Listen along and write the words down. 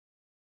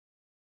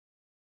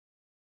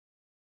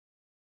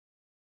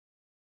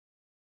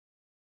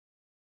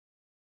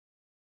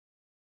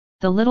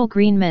The little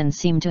green men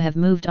seem to have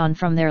moved on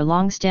from their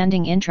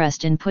long-standing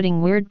interest in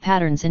putting weird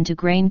patterns into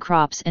grain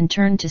crops and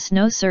turned to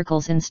snow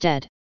circles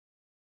instead.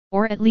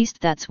 Or at least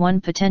that's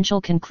one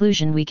potential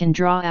conclusion we can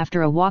draw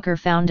after a walker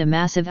found a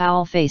massive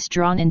owl face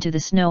drawn into the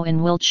snow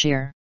in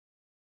Wiltshire.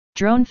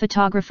 Drone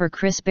photographer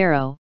Chris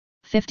Barrow,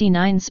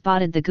 59,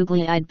 spotted the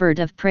googly-eyed bird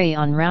of prey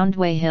on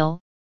Roundway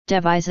Hill,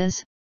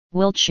 Devizes,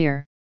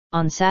 Wiltshire,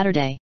 on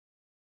Saturday.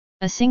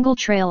 A single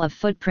trail of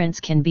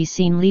footprints can be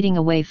seen leading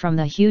away from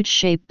the huge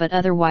shape, but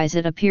otherwise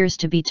it appears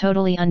to be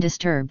totally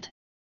undisturbed.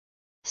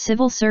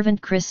 Civil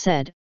servant Chris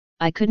said,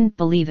 "I couldn't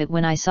believe it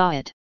when I saw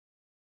it.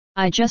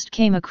 I just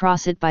came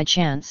across it by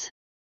chance.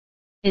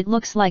 It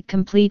looks like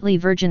completely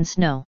virgin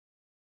snow.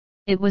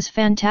 It was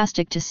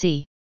fantastic to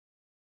see.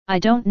 I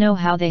don't know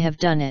how they have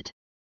done it.